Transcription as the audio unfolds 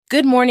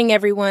Good morning,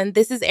 everyone.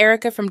 This is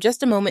Erica from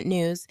Just a Moment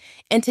News,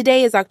 and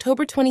today is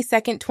October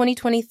 22nd,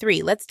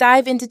 2023. Let's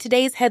dive into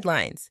today's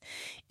headlines.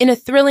 In a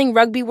thrilling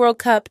Rugby World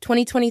Cup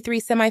 2023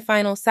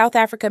 semifinal, South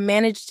Africa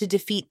managed to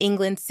defeat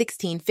England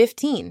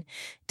 16-15.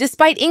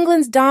 Despite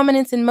England's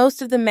dominance in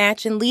most of the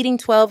match and leading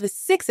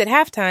 12-6 at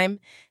halftime,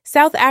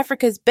 South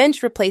Africa's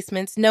bench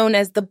replacements, known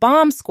as the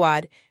Bomb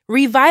Squad,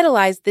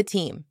 revitalized the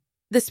team.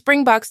 The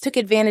Springboks took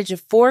advantage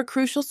of 4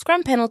 crucial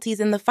scrum penalties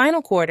in the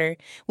final quarter,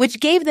 which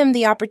gave them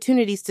the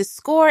opportunities to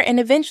score and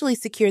eventually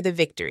secure the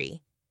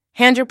victory.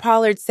 Handré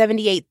Pollard's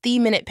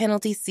 78th minute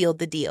penalty sealed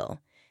the deal.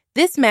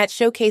 This match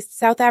showcased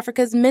South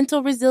Africa's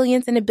mental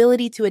resilience and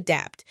ability to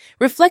adapt,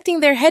 reflecting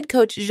their head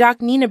coach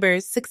Jacques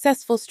Nienaber's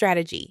successful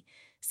strategy.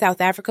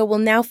 South Africa will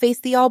now face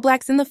the All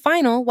Blacks in the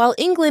final, while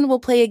England will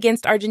play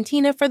against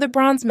Argentina for the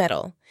bronze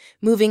medal.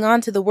 Moving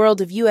on to the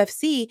world of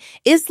UFC,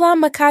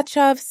 Islam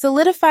Makhachev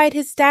solidified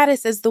his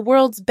status as the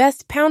world's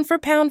best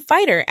pound-for-pound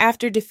fighter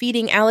after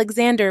defeating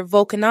Alexander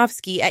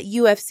Volkanovski at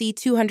UFC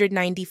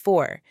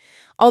 294.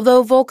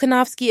 Although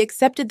Volkanovski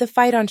accepted the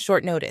fight on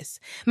short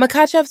notice,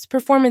 Makhachev's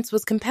performance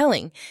was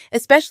compelling,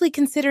 especially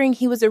considering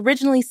he was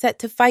originally set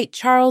to fight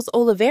Charles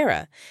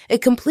Oliveira, a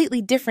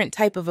completely different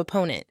type of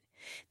opponent.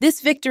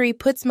 This victory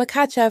puts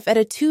Makhachev at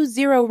a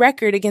 2-0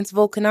 record against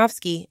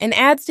Volkanovski and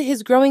adds to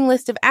his growing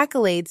list of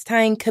accolades,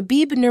 tying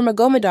Khabib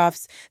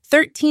Nurmagomedov's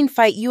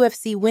 13-fight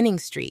UFC winning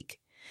streak.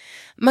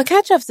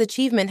 Makhachev's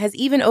achievement has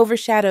even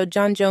overshadowed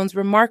Jon Jones'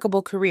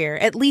 remarkable career,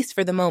 at least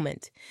for the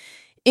moment.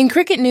 In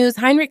cricket news,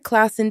 Heinrich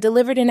Klaasen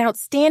delivered an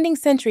outstanding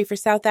century for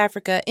South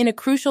Africa in a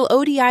crucial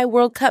ODI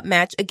World Cup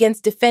match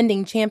against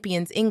defending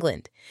champions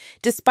England.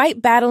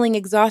 Despite battling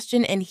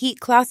exhaustion and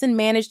heat, Klaasen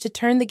managed to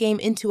turn the game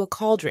into a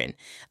cauldron,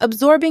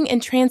 absorbing and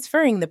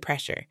transferring the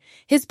pressure.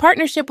 His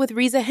partnership with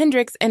Reza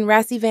Hendricks and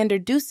Rassie van der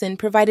Dussen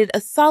provided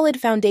a solid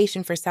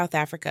foundation for South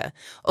Africa,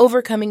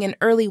 overcoming an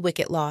early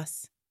wicket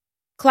loss.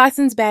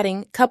 Klaasen's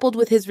batting, coupled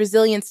with his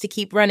resilience to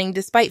keep running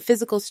despite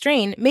physical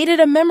strain, made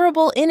it a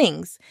memorable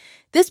innings.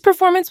 This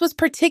performance was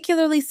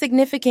particularly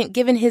significant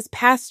given his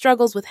past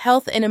struggles with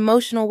health and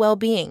emotional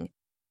well-being.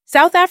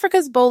 South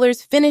Africa's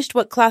bowlers finished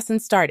what Klaasen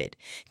started,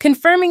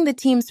 confirming the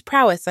team's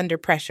prowess under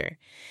pressure.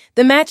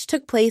 The match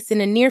took place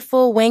in a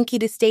near-full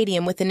Wankhede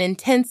Stadium with an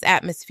intense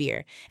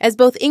atmosphere, as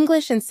both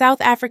English and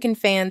South African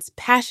fans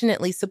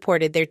passionately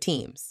supported their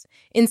teams.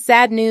 In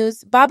sad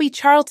news, Bobby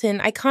Charlton,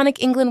 iconic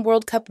England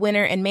World Cup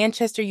winner and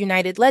Manchester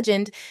United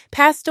legend,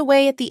 passed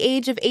away at the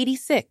age of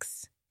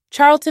 86.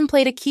 Charlton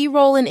played a key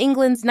role in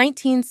England's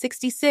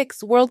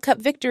 1966 World Cup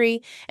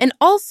victory and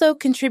also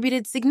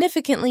contributed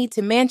significantly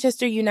to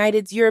Manchester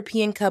United's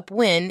European Cup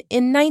win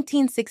in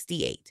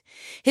 1968.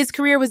 His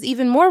career was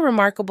even more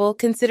remarkable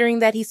considering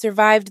that he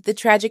survived the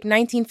tragic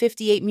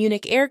 1958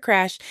 Munich air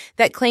crash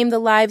that claimed the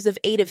lives of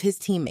 8 of his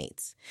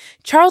teammates.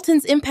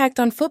 Charlton's impact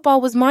on football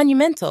was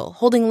monumental,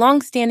 holding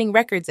long-standing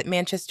records at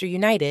Manchester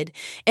United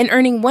and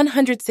earning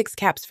 106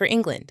 caps for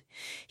England.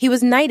 He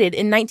was knighted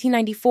in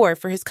 1994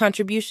 for his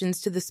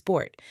contributions to the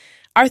sport.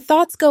 Our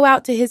thoughts go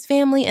out to his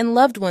family and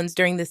loved ones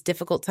during this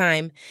difficult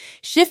time.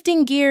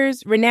 Shifting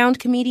gears, renowned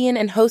comedian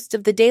and host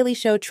of The Daily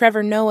Show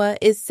Trevor Noah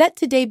is set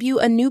to debut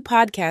a new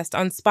podcast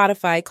on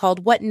Spotify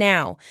called What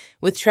Now?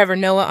 With Trevor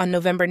Noah on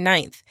November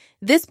 9th.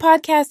 This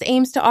podcast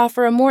aims to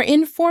offer a more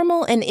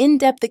informal and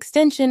in-depth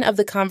extension of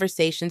the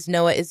conversations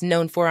Noah is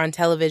known for on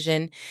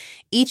television.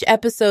 Each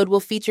episode will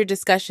feature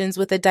discussions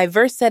with a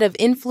diverse set of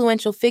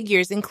influential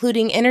figures,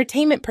 including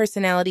entertainment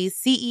personalities,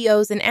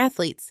 CEOs, and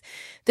athletes.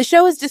 The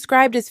show is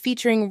described as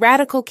featuring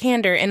radical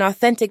candor and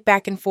authentic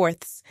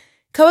back-and-forths.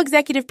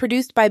 Co-executive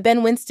produced by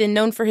Ben Winston,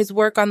 known for his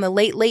work on The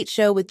Late Late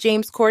Show with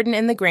James Corden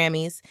and the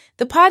Grammys,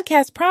 the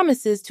podcast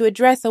promises to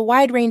address a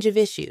wide range of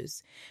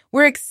issues.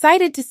 We're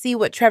excited to see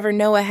what Trevor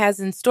Noah has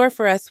in store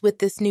for us with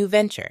this new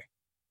venture.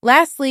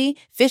 Lastly,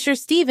 Fisher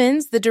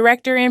Stevens, the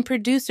director and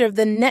producer of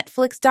the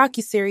Netflix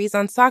docuseries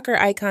on soccer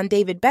icon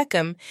David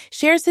Beckham,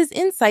 shares his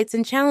insights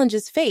and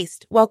challenges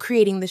faced while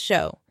creating the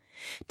show.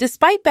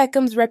 Despite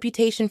Beckham's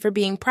reputation for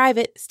being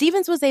private,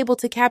 Stevens was able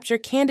to capture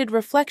candid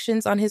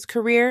reflections on his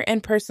career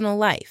and personal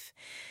life.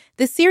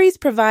 The series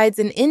provides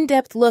an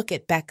in-depth look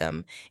at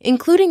Beckham,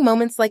 including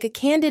moments like a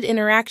candid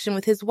interaction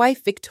with his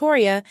wife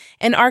Victoria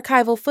and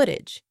archival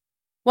footage.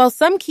 While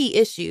some key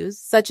issues,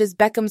 such as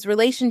Beckham's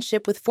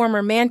relationship with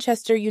former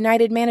Manchester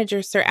United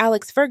manager Sir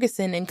Alex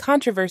Ferguson and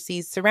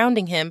controversies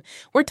surrounding him,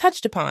 were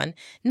touched upon,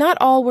 not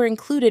all were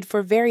included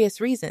for various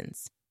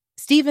reasons.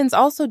 Stevens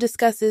also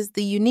discusses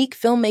the unique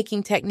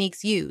filmmaking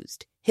techniques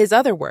used, his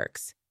other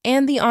works,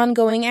 and the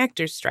ongoing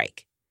actors'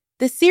 strike.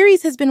 The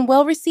series has been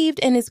well received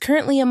and is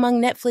currently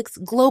among Netflix's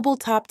global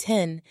top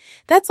 10.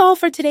 That's all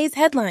for today's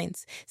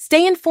headlines.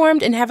 Stay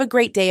informed and have a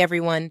great day,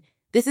 everyone.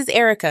 This is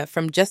Erica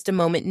from Just a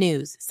Moment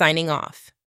News, signing off.